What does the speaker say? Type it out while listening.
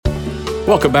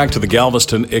Welcome back to the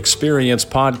Galveston Experience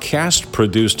podcast,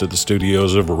 produced at the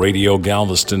studios of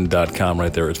RadioGalveston.com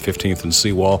right there at 15th and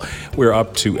Seawall. We're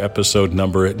up to episode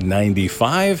number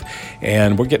 95,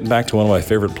 and we're getting back to one of my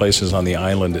favorite places on the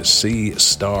island, Sea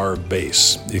Star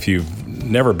Base. If you've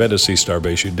never been to Sea Star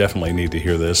Base, you definitely need to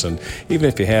hear this, and even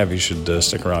if you have, you should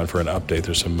stick around for an update.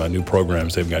 There's some new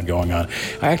programs they've got going on.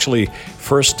 I actually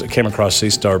first came across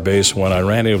Sea Star Base when I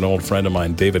ran into an old friend of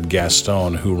mine, David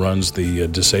Gaston, who runs the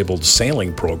disabled sailing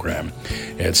program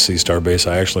at Sea Star Base.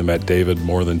 I actually met David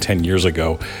more than 10 years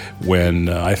ago when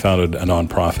I founded a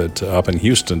nonprofit up in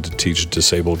Houston to teach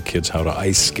disabled kids how to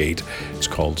ice skate. It's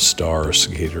called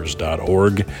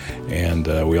starskaters.org,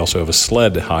 and we also have a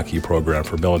sled hockey program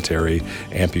for military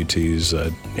amputees,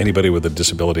 anybody with a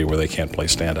disability where they can't play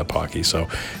stand-up hockey. So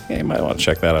you might want to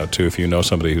check that out too. If you know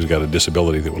somebody who's got a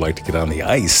disability that would like to get on the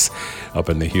ice up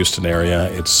in the Houston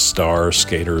area, it's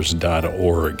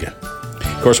starskaters.org.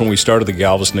 Of course, when we started the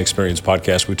Galveston Experience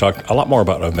podcast, we talked a lot more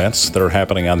about events that are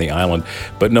happening on the island,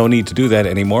 but no need to do that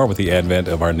anymore with the advent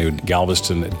of our new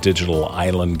Galveston Digital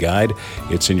Island Guide.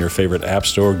 It's in your favorite app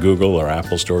store, Google or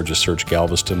Apple Store. Just search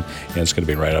Galveston, and it's going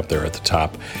to be right up there at the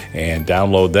top. And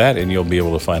download that, and you'll be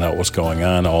able to find out what's going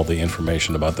on, all the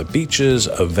information about the beaches,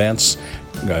 events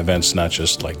not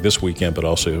just like this weekend, but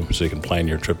also so you can plan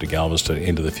your trip to Galveston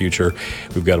into the future.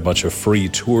 We've got a bunch of free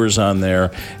tours on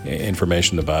there,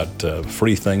 information about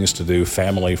free things to do,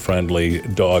 family-friendly,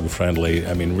 dog-friendly.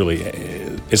 I mean, really,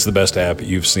 it's the best app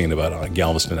you've seen about on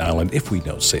Galveston Island, if we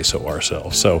don't say so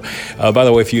ourselves. So, by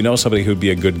the way, if you know somebody who'd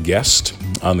be a good guest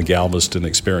on the Galveston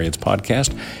Experience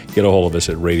podcast, get a hold of us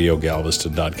at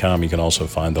RadioGalveston.com. You can also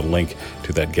find the link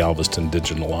to that Galveston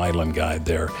Digital Island Guide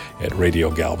there at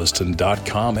RadioGalveston.com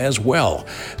as well.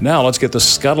 Now, let's get the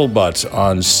scuttlebutt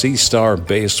on Sea Star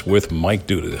Base with Mike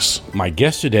Dudas. My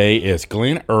guest today is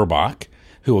Glenn Urbach,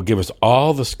 who will give us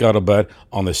all the scuttlebutt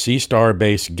on the Sea Star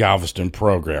Base Galveston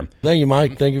program. Thank you,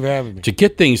 Mike. Thank you for having me. To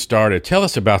get things started, tell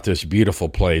us about this beautiful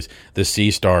place, the Sea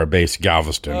Star Base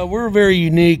Galveston. We're a very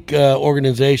unique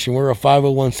organization. We're a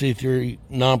 501c3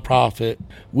 nonprofit.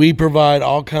 We provide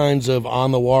all kinds of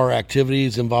on-the-water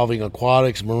activities involving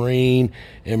aquatics, marine,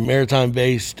 and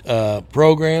maritime-based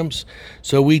programs.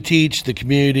 So we teach the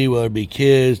community, whether it be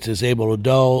kids, disabled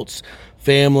adults,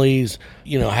 families,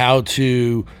 how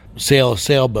to sail a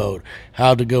sailboat,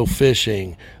 how to go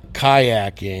fishing,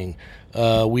 kayaking.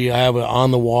 We have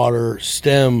on-the-water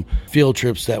STEM field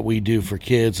trips that we do for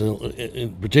kids,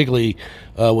 and particularly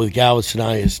with Galveston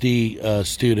ISD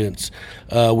students.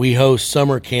 We host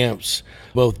summer camps,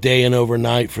 both day and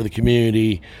overnight, for the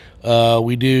community.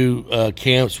 We do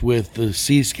camps with the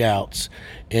Sea Scouts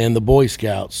and the Boy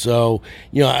Scouts. So,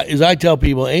 as I tell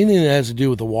people, anything that has to do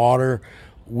with the water,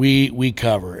 we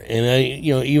cover, and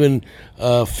even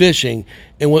fishing.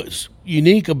 And what's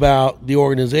unique about the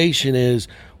organization is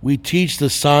we teach the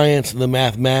science and the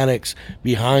mathematics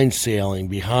behind sailing,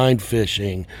 behind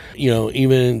fishing,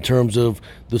 even in terms of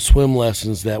the swim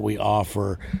lessons that we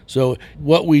offer. So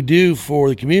what we do for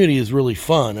the community is really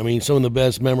fun. I mean, some of the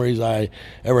best memories I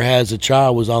ever had as a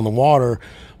child was on the water,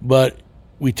 but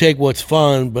we take what's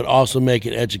fun but also make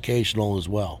it educational as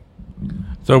well.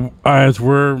 So as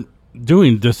we're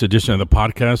doing this edition of the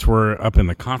podcast, we're up in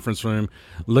the conference room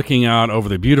looking out over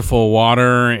the beautiful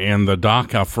water and the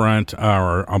dock out front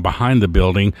or behind the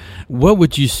building. What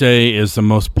would you say is the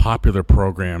most popular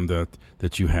program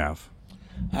that you have?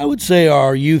 I would say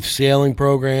our youth sailing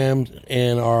programs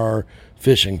and our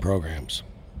fishing programs.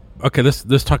 Okay,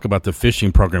 let's talk about the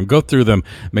fishing program. Go through the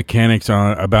mechanics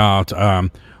about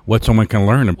what someone can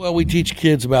learn. Well, we teach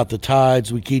kids about the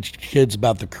tides. We teach kids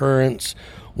about the currents.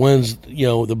 When's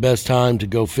the best time to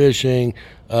go fishing,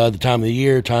 the time of the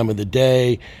year, time of the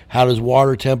day, how does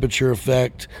water temperature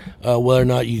affect whether or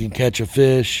not you can catch a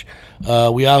fish.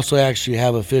 We also actually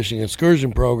have a fishing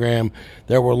excursion program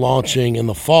that we're launching in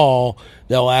the fall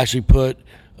that will actually put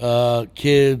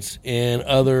kids and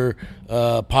other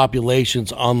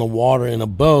populations on the water in a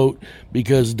boat,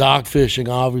 because dock fishing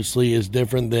obviously is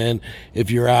different than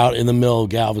if you're out in the middle of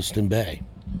Galveston Bay.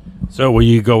 So will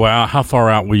you go out? How far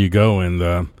out will you go in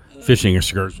the fishing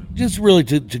excursion? Just really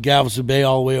to Galveston Bay,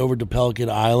 all the way over to Pelican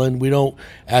Island. We don't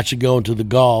actually go into the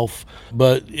Gulf,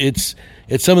 but it's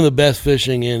some of the best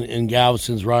fishing in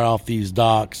Galveston's right off these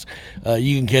docks.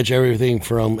 You can catch everything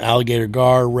from alligator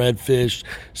gar, redfish,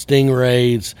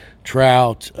 stingrays,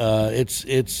 trout.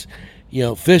 It's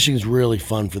fishing's really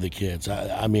fun for the kids.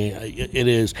 I mean, it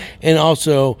is. And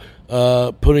also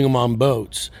putting them on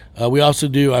boats. We also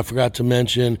do, I forgot to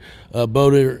mention,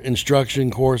 boater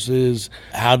instruction courses,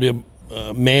 how to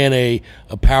man a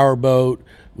power boat,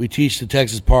 We teach the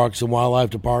Texas Parks and Wildlife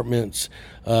Department's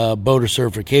boater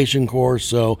certification course.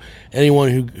 So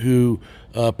anyone who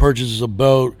purchases a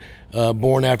boat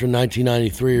born after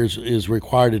 1993 is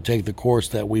required to take the course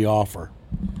that we offer.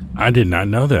 I did not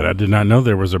know that. I did not know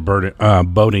there was a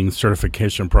boating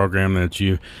certification program that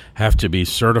you have to be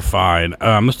certified.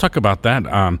 Let's talk about that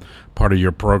part of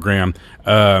your program.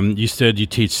 You said you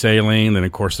teach sailing, then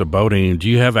of course the boating. Do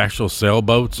you have actual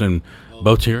sailboats and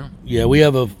boats here? Yeah, we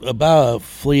have about a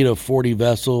fleet of 40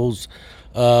 vessels.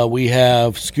 We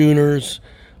have schooners.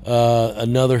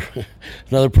 Another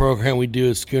program we do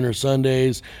is Schooner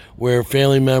Sundays, where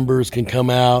family members can come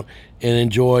out and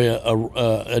enjoy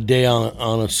a day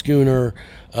on a schooner.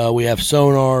 We have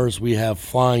sonars, we have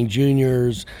flying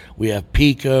juniors, we have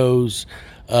picos,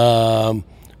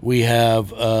 we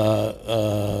have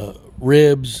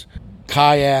ribs,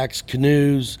 kayaks,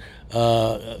 canoes,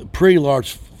 pretty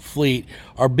large fleet.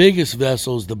 Our biggest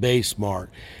vessel is the Bay Smart,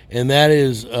 and that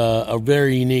is a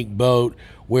very unique boat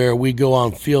where we go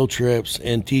on field trips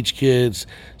and teach kids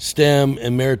STEM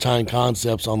and maritime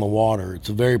concepts on the water. It's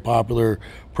a very popular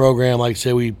program. Like I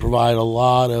said, we provide a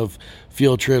lot of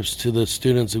field trips to the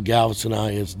students of Galveston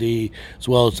ISD, as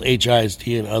well as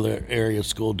HISD and other area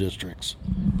school districts.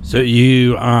 So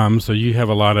you have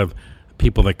a lot of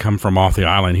people that come from off the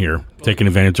island here, taking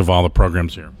advantage of all the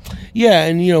programs here. Yeah,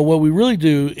 and what we really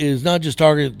do is not just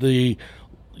target the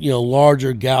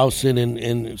larger Galveston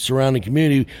and surrounding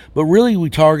community, but really we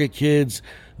target kids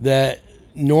that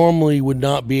normally would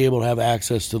not be able to have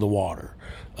access to the water.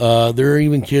 There are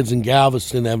even kids in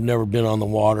Galveston that have never been on the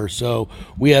water. So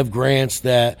we have grants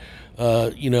that,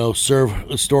 serve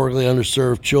historically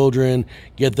underserved children,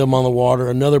 get them on the water.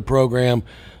 Another program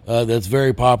that's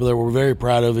very popular, we're very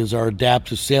proud of, is our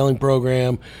adaptive sailing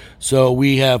program. So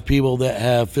we have people that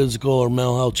have physical or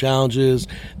mental health challenges.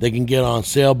 They can get on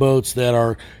sailboats that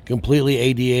are completely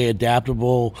ADA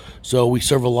adaptable. So we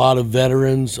serve a lot of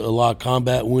veterans, a lot of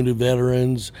combat wounded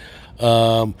veterans,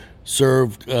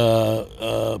 serve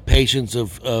patients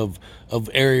of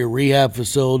area rehab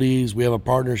facilities. We have a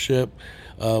partnership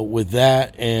with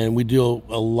that, and we do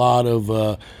a lot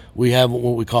of we have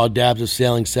what we call Adaptive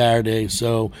Sailing Saturday.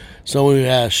 So someone who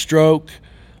had a stroke,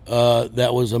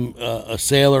 that was a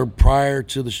sailor prior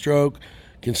to the stroke,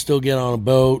 can still get on a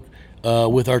boat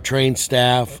with our trained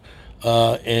staff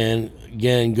and,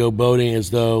 again, go boating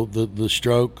as though the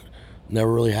stroke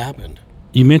never really happened.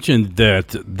 You mentioned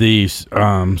that the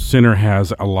center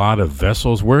has a lot of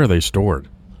vessels. Where are they stored?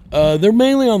 They're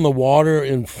mainly on the water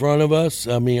in front of us.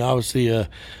 I mean, obviously, a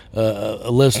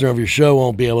listener of your show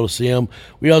won't be able to see them.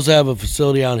 We also have a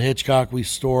facility on Hitchcock. We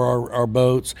store our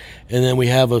boats, and then we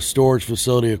have a storage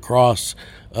facility across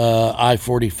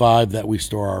I-45 that we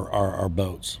store our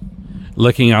boats.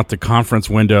 Looking out the conference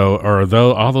window, are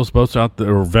all those boats out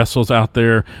there or vessels out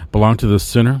there belong to the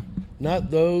center? Not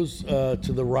those to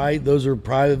the right. Those are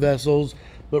private vessels.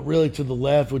 But really to the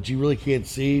left, which you really can't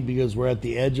see because we're at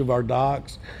the edge of our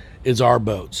docks, is our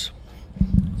boats.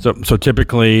 So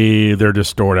typically they're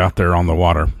just stored out there on the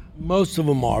water. Most of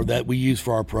them are that we use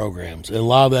for our programs, and a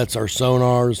lot of that's our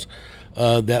sonars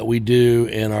that we do,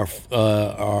 and our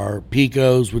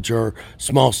picos, which are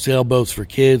small sailboats for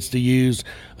kids to use,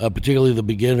 particularly the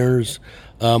beginners.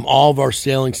 All of our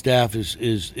sailing staff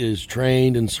is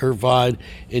trained and certified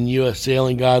in U.S.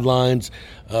 sailing guidelines.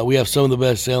 We have some of the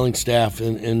best sailing staff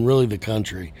in really the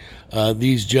country.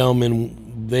 These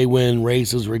gentlemen, they win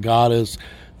races, regattas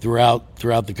throughout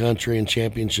the country, and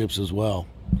championships as well.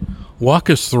 Walk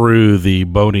us through the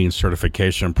boating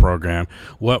certification program.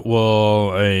 What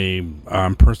will a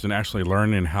person actually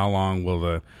learn, and how long will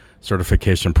the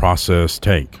certification process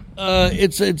take?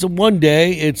 It's a one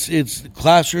day. It's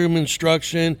classroom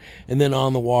instruction and then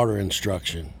on the water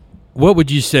instruction. What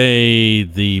would you say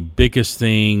the biggest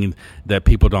thing that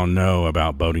people don't know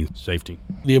about boating safety?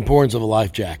 The importance of a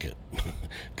life jacket,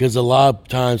 because a lot of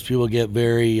times people get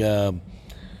very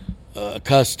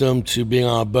accustomed to being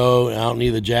on a boat, and I don't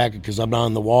need the jacket because I'm not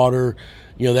in the water.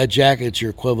 That jacket's your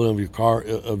equivalent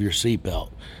of your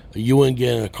seatbelt. You wouldn't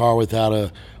get in a car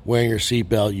without wearing your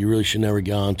seatbelt. You really should never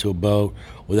get onto a boat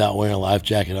without wearing a life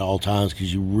jacket at all times,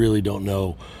 because you really don't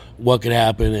know what could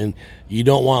happen, and you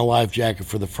don't want a life jacket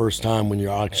for the first time when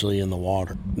you're actually in the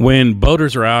water. When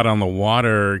boaters are out on the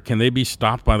water, can they be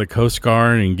stopped by the Coast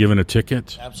Guard and given a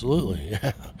ticket? Absolutely,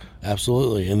 yeah,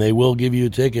 absolutely, and they will give you a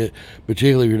ticket,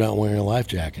 particularly if you're not wearing a life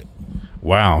jacket.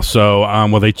 Wow. So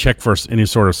will they check for any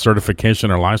sort of certification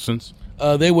or license?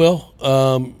 They will.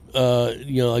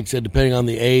 Like I said, depending on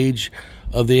the age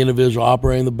of the individual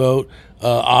operating the boat,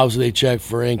 obviously they check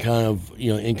for any kind of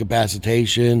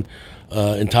incapacitation.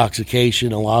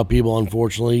 intoxication. A lot of people,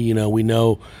 unfortunately, we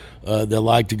know that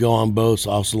like to go on boats,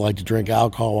 also like to drink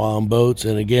alcohol while on boats.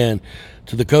 And again,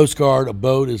 to the Coast Guard, a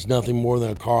boat is nothing more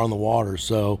than a car on the water.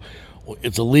 So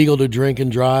it's illegal to drink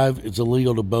and drive. It's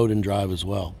illegal to boat and drive as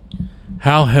well.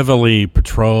 How heavily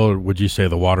patrolled would you say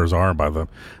the waters are by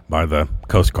the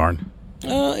Coast Guard?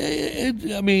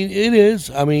 It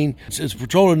is. It's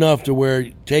patrolled enough to where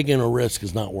taking a risk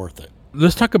is not worth it.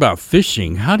 Let's talk about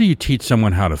fishing. How do you teach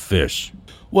someone how to fish?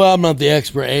 Well, I'm not the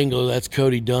expert angler. That's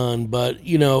Cody Dunn. But,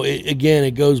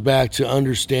 it goes back to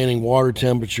understanding water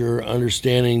temperature,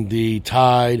 understanding the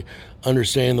tide,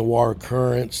 understanding the water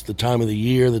currents, the time of the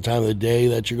year, the time of the day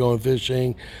that you're going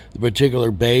fishing, the particular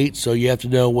bait. So you have to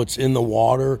know what's in the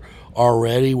water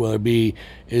already, whether it be,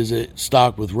 is it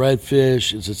stocked with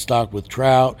redfish, is it stocked with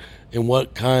trout, and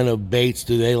what kind of baits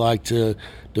do they like to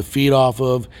feed off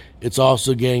of. It's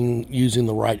also using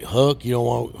the right hook. You don't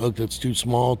want a hook that's too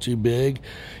small, too big.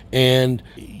 And,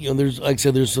 there's, like I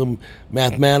said, there's some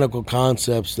mathematical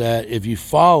concepts that if you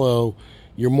follow,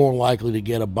 you're more likely to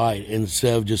get a bite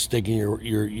instead of just sticking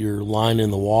your line in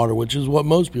the water, which is what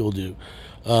most people do.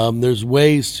 There's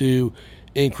ways to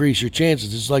increase your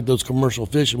chances. It's like those commercial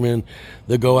fishermen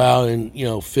that go out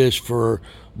and, fish for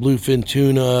bluefin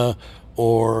tuna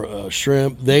or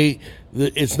shrimp.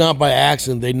 It's not by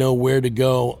accident. They know where to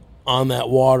go on that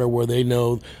water where they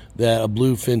know that a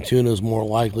bluefin tuna is more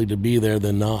likely to be there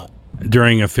than not.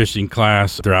 During a fishing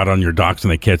class, they're out on your docks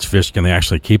and they catch fish. Can they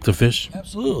actually keep the fish?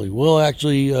 Absolutely. We'll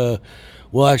actually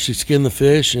skin the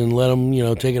fish and let them,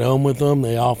 take it home with them.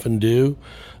 They often do,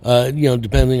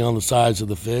 depending on the size of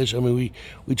the fish. We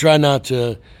try not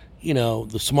to,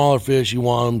 the smaller fish, you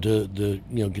want them to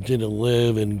continue to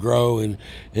live and grow and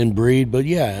breed. But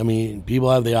yeah, people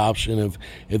have the option of,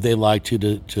 if they like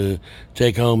to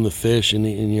take home the fish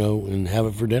and have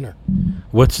it for dinner.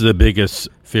 What's the biggest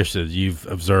fish that you've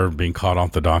observed being caught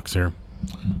off the docks here?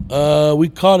 We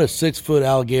caught a 6-foot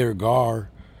alligator gar,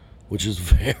 which is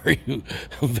very,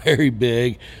 very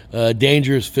big,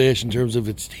 dangerous fish in terms of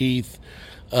its teeth,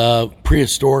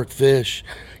 prehistoric fish.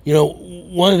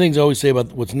 One of the things I always say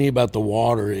about what's neat about the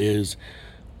water is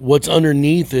what's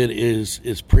underneath it is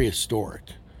prehistoric.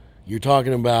 You're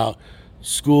talking about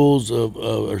schools of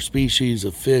or species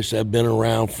of fish that have been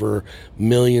around for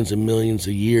millions and millions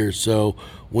of years. So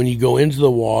when you go into the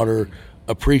water,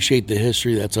 appreciate the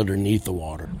history that's underneath the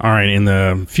water. All right, in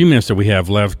the few minutes that we have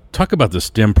left, talk about the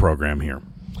STEM program here.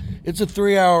 It's a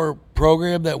 3-hour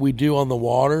program that we do on the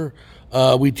water.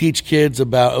 We teach kids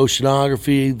about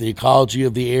oceanography, the ecology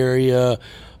of the area,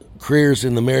 careers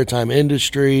in the maritime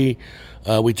industry.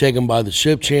 We take them by the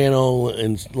ship channel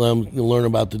and let them learn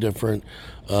about the different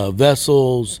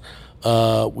vessels.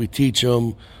 We teach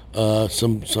them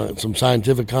some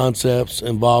scientific concepts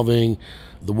involving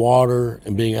the water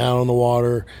and being out on the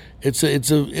water. It's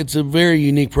a very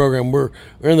unique program. We're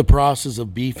in the process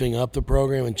of beefing up the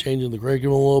program and changing the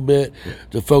curriculum a little bit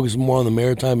to focus more on the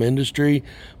maritime industry,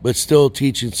 but still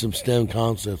teaching some STEM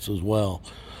concepts as well.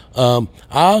 I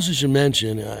also should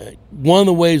mention, one of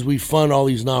the ways we fund all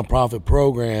these nonprofit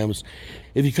programs,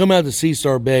 if you come out to Sea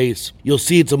Star Base, you'll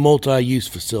see it's a multi-use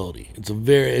facility. It's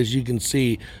as you can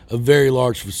see, a very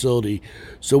large facility.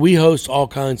 So we host all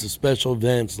kinds of special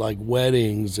events like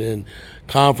weddings and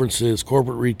conferences,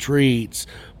 corporate retreats,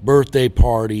 birthday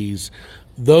parties.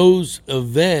 Those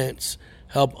events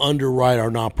help underwrite our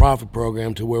nonprofit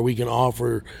program to where we can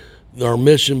offer our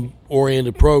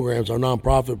mission-oriented programs, our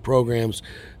nonprofit programs,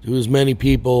 to as many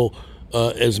people,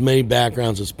 as many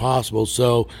backgrounds as possible.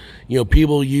 So,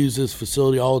 people use this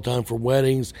facility all the time for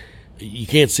weddings. You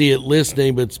can't see it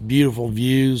listening, but it's beautiful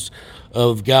views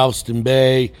of Galveston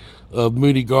Bay, of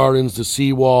Moody Gardens, the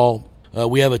seawall.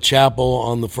 We have a chapel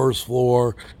on the first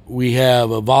floor. We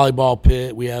have a volleyball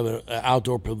pit. We have an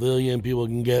outdoor pavilion people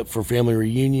can get for family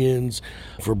reunions,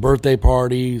 for birthday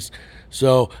parties.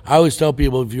 So I always tell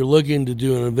people, if you're looking to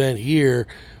do an event here,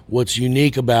 what's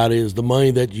unique about it is the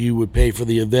money that you would pay for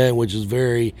the event, which is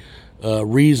very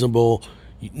reasonable.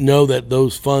 Know that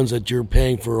those funds that you're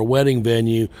paying for a wedding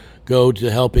venue go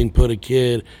to helping put a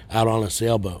kid out on a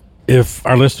sailboat. If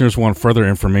our listeners want further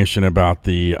information about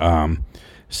the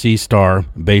Sea Star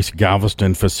Base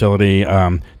Galveston facility,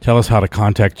 tell us how to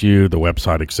contact you, the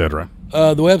website, etc.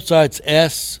 The website's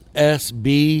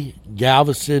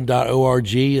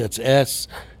ssbgalveston.org. That's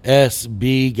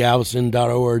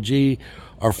ssbgalveston.org.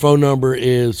 Our phone number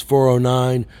is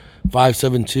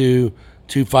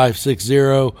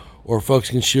 409-572-2560, or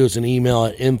folks can shoot us an email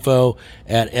at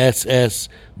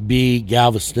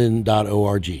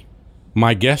info@ssbgalveston.org.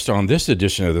 My guest on this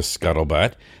edition of the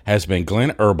Scuttlebutt has been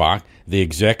Glenn Urbach, the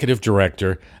Executive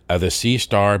Director of the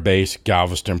Seastar Base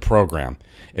Galveston program.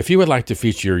 If you would like to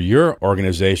feature your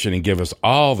organization and give us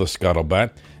all the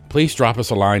Scuttlebutt, please drop us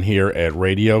a line here at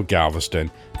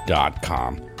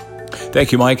radiogalveston.com.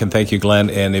 Thank you, Mike, and thank you, Glenn.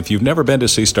 And if you've never been to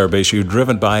Seastar Base, you've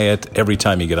driven by it every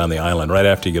time you get on the island. Right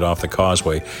after you get off the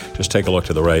causeway, just take a look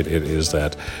to the right. It is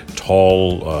that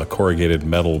tall corrugated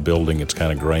metal building. It's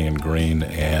kind of gray and green.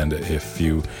 And if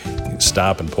you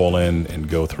stop and pull in and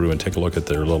go through and take a look at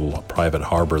their little private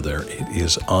harbor there, it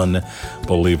is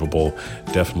unbelievable.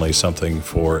 Definitely something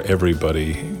for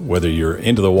everybody, whether you're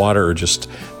into the water or just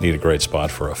need a great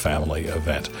spot for a family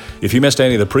event. If you missed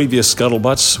any of the previous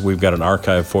Scuttlebutts, we've got an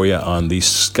archive for you on the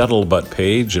Scuttlebutt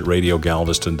page at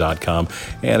radiogalveston.com.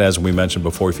 And as we mentioned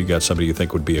before, if you got somebody you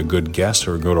think would be a good guest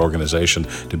or a good organization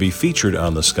to be featured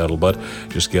on the Scuttlebutt,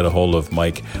 just get a hold of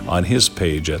Mike on his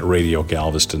page at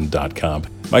radiogalveston.com.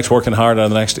 Mike's working hard on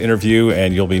the next interview,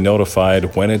 and you'll be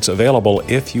notified when it's available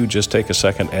if you just take a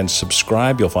second and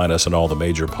subscribe. You'll find us on all the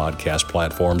major podcast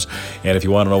platforms. And if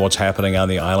you want to know what's happening on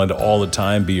the island all the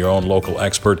time, be your own local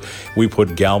expert, we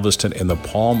put Galveston in the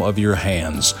palm of your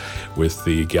hands with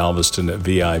the Galveston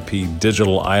VIP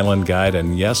Digital Island Guide.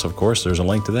 And yes, of course, there's a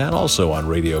link to that also on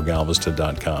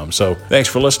radiogalveston.com. So thanks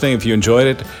for listening. If you enjoyed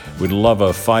it, we'd love a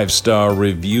 5-star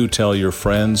review. Tell your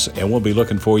friends, and we'll be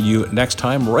looking for you next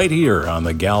time right here on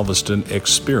the Galveston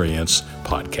Experience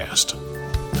Podcast.